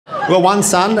Well, one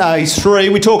son, he's 3.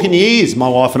 We talk in years, my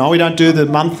wife and I. We don't do the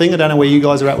month thing. I don't know where you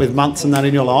guys are at with months and that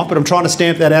in your life, but I'm trying to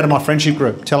stamp that out of my friendship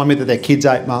group, telling me that their kid's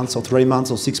 8 months or 3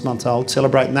 months or 6 months old,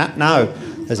 celebrating that. No,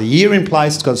 there's a year in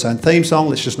place. It's got its own theme song.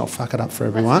 Let's just not fuck it up for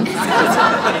everyone.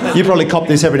 You probably cop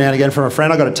this every now and again from a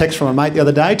friend. I got a text from a mate the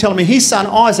other day telling me his son,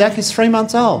 Isaac, is 3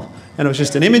 months old. And it was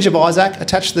just an image of Isaac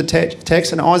attached to the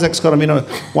text, and Isaac's got him in a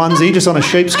onesie, just on a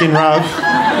sheepskin robe.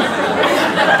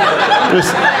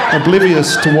 Just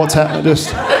oblivious to what's happening. Just,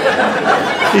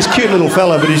 he's a cute little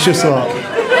fella, but he's just like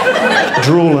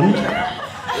drooling.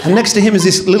 And next to him is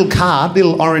this little card,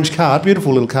 little orange card,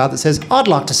 beautiful little card that says, I'd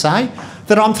like to say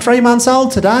that I'm 3 months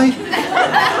old today.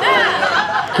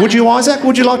 Would you, Isaac?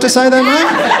 Would you like to say that, mate?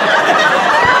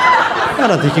 I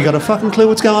don't think you got a fucking clue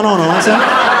what's going on, Isaac.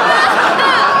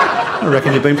 I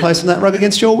reckon you've been placing that rug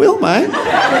against your will, mate.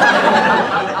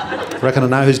 I reckon I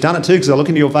know who's done it too, because I look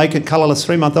into your vacant, colourless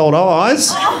 3-month-old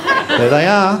eyes. There they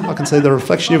are. I can see the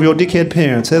reflection of your dickhead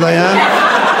parents. There they are.